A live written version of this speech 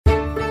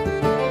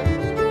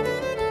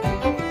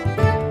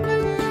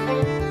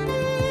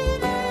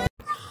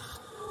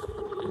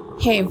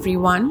Hey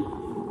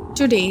everyone,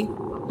 today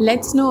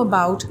let's know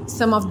about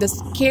some of the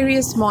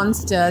scariest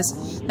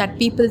monsters that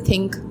people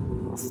think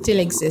still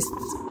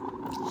exists.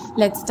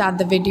 Let's start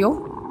the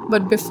video,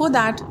 but before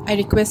that I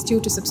request you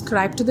to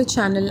subscribe to the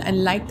channel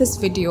and like this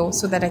video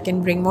so that I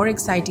can bring more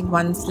exciting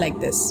ones like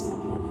this.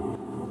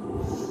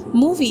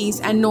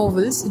 Movies and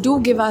novels do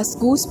give us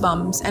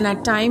goosebumps, and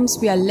at times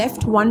we are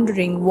left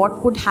wondering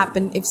what would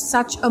happen if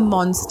such a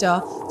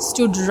monster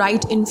stood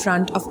right in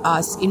front of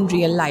us in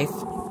real life.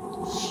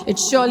 It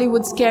surely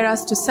would scare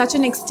us to such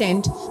an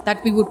extent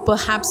that we would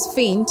perhaps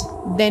faint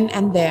then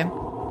and there.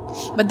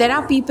 But there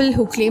are people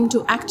who claim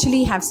to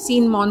actually have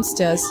seen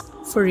monsters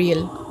for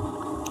real.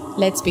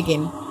 Let's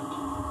begin.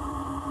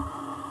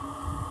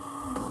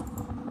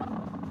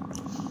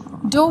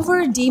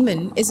 Dover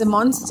Demon is a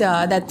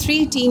monster that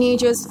 3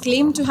 teenagers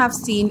claim to have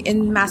seen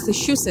in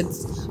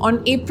Massachusetts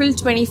on April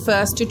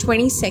 21st to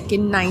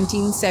 22nd,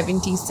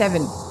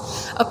 1977.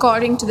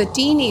 According to the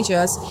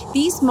teenagers,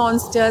 these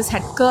monsters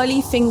had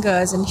curly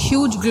fingers and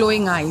huge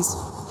glowing eyes.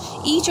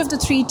 Each of the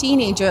 3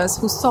 teenagers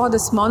who saw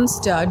this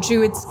monster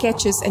drew its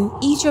sketches, and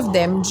each of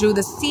them drew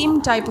the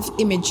same type of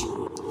image.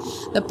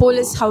 The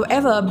police,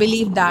 however,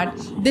 believed that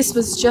this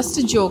was just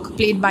a joke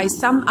played by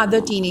some other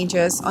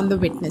teenagers on the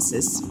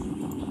witnesses.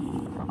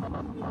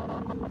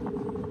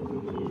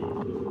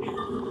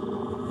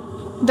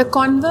 The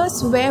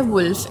Converse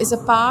werewolf is a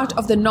part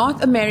of the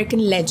North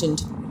American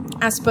legend.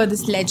 As per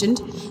this legend,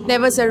 there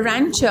was a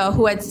rancher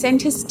who had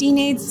sent his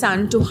teenage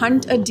son to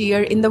hunt a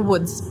deer in the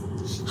woods.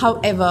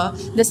 However,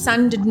 the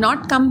son did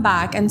not come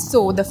back, and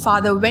so the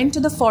father went to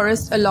the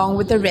forest along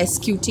with a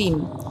rescue team.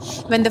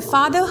 When the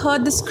father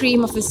heard the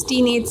scream of his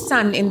teenage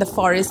son in the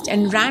forest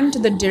and ran to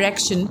the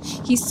direction,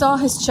 he saw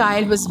his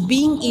child was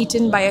being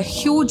eaten by a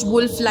huge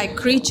wolf-like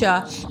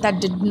creature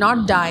that did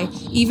not die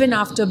even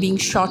after being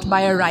shot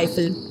by a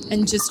rifle,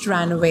 and just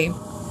ran away.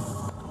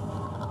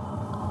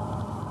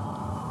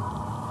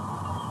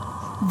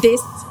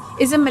 This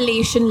is a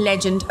Malaysian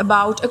legend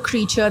about a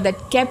creature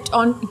that kept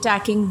on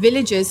attacking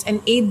villages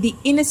and ate the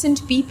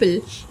innocent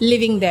people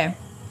living there.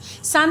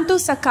 Santu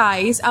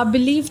Sakais are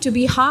believed to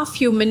be half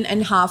human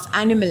and half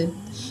animal.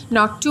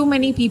 Not too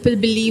many people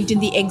believed in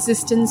the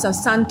existence of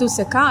Santu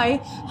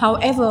Sakai.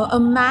 However, a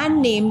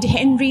man named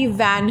Henry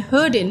Van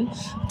Heerden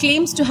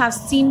claims to have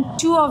seen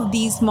 2 of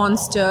these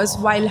monsters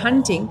while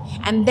hunting,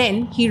 and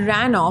then he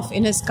ran off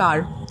in his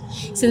car.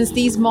 Since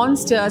these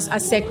monsters are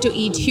said to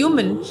eat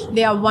human,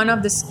 they are one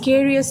of the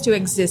scariest to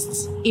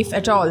exist, if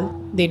at all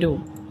they do.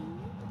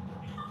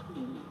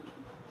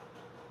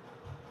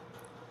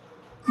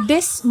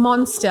 This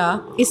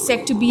monster is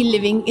said to be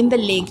living in the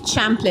Lake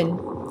Champlain.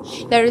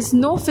 There is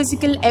no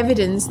physical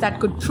evidence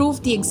that could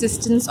prove the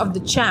existence of the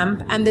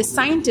champ, and the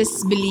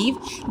scientists believe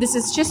this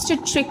is just a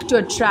trick to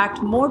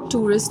attract more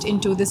tourists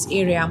into this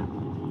area.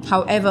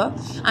 However,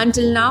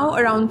 until now,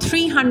 around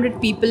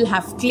 300 people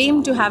have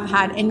claimed to have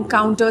had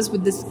encounters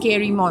with this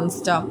scary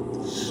monster.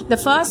 The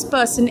first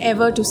person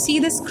ever to see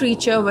this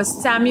creature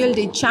was Samuel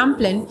de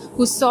Champlain,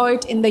 who saw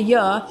it in the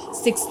year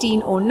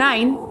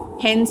 1609,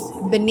 hence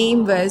the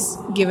name was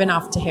given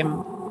after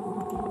him.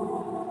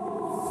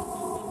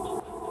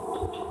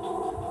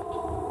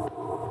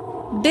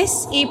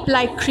 This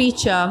ape-like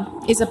creature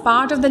is a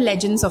part of the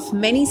legends of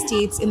many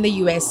states in the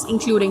US,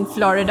 including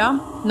Florida,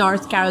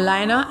 North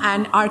Carolina,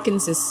 and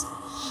Arkansas.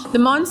 The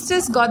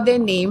monsters got their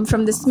name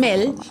from the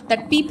smell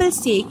that people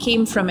say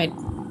came from it.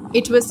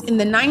 It was in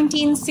the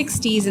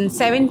 1960s and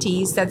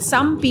 70s that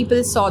some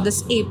people saw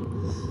this ape.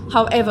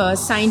 However,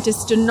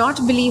 scientists do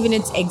not believe in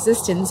its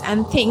existence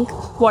and think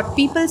what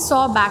people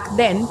saw back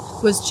then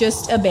was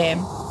just a bear.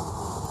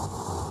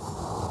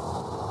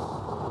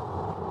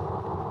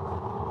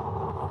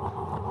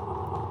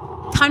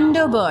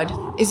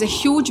 Thunderbird is a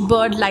huge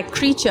bird-like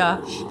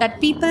creature that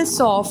people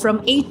saw from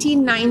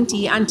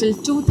 1890 until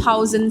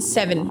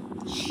 2007.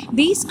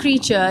 These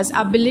creatures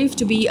are believed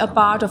to be a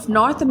part of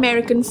North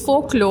American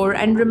folklore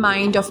and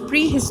remind of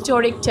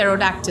prehistoric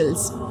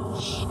pterodactyls.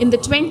 In the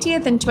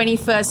 20th and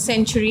 21st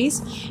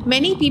centuries,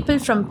 many people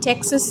from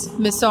Texas,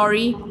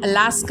 Missouri,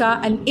 Alaska,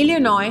 and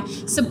Illinois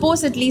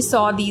supposedly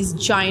saw these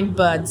giant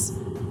birds.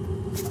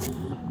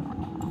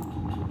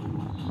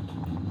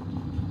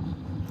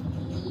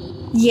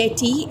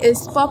 Yeti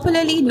is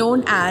popularly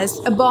known as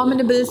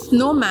Abominable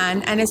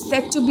Snowman and is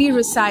said to be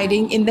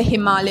residing in the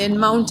Himalayan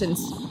mountains.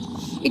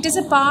 It is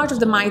a part of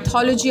the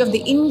mythology of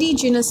the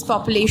indigenous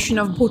population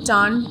of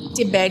Bhutan,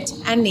 Tibet,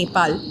 and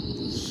Nepal.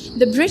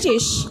 The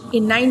British,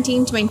 in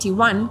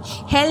 1921,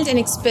 held an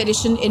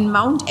expedition in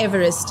Mount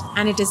Everest,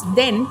 and it is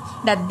then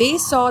that they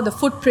saw the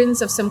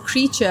footprints of some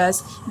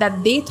creatures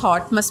that they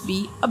thought must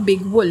be a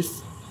big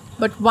wolf.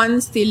 But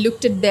once they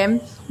looked at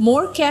them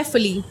more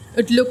carefully,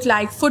 it looked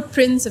like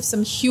footprints of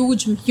some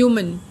huge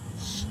human.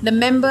 The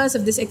members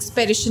of this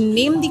expedition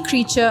named the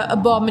creature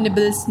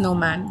Abominable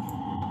Snowman.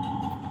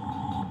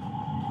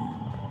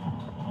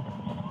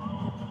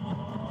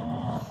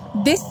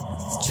 This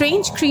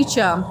strange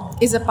creature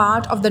is a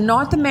part of the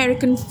North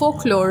American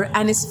folklore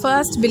and is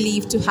first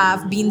believed to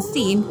have been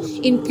seen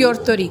in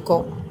Puerto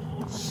Rico.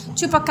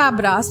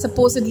 Chupacabra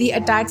supposedly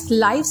attacks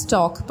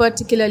livestock,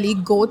 particularly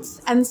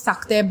goats, and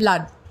sucks their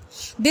blood.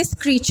 This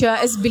creature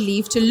is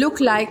believed to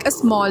look like a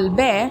small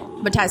bear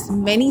but has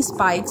many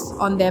spikes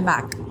on their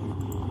back.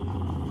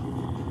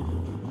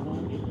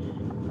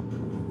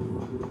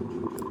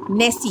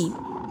 Nessie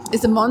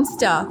is a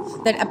monster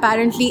that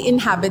apparently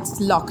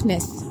inhabits Loch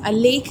Ness, a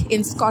lake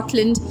in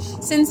Scotland,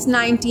 since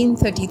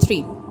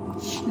 1933.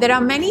 There are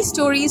many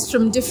stories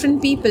from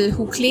different people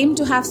who claim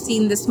to have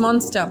seen this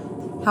monster.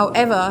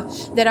 However,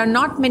 there are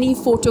not many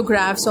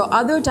photographs or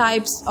other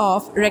types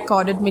of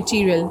recorded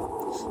material.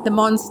 The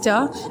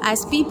monster,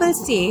 as people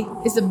say,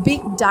 is a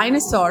big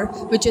dinosaur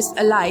which is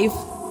alive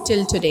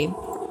till today.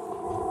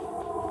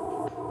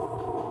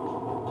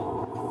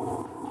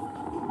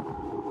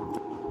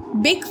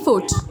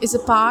 Bigfoot is a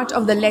part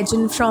of the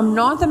legend from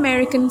North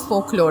American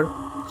folklore.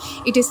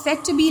 It is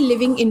said to be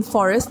living in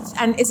forests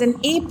and is an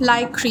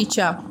ape-like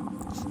creature.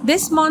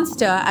 This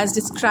monster, as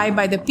described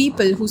by the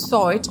people who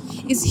saw it,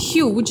 is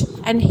huge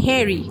and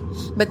hairy,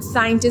 but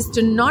scientists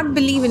do not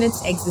believe in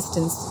its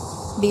existence.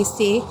 They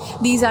say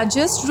these are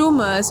just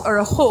rumors or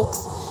a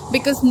hoax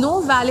because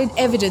no valid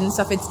evidence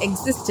of its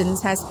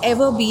existence has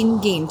ever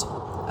been gained.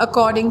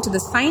 According to the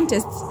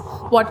scientists,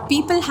 what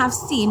people have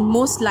seen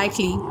most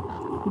likely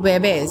were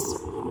bears.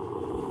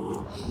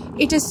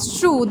 It is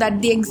true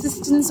that the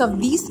existence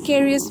of these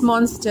scariest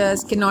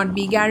monsters cannot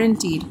be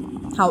guaranteed.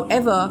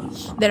 However,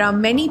 there are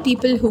many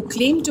people who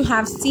claim to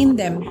have seen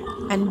them,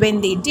 and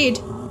when they did,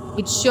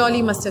 it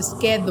surely must have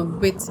scared the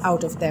wits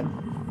out of them.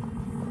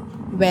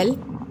 Well,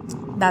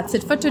 that's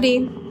it for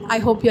today. I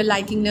hope you're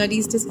liking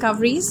Nerdies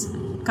Discoveries.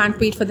 Can't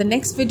wait for the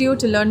next video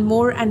to learn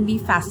more and be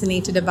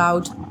fascinated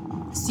about.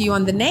 See you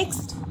on the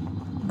next.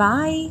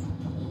 Bye.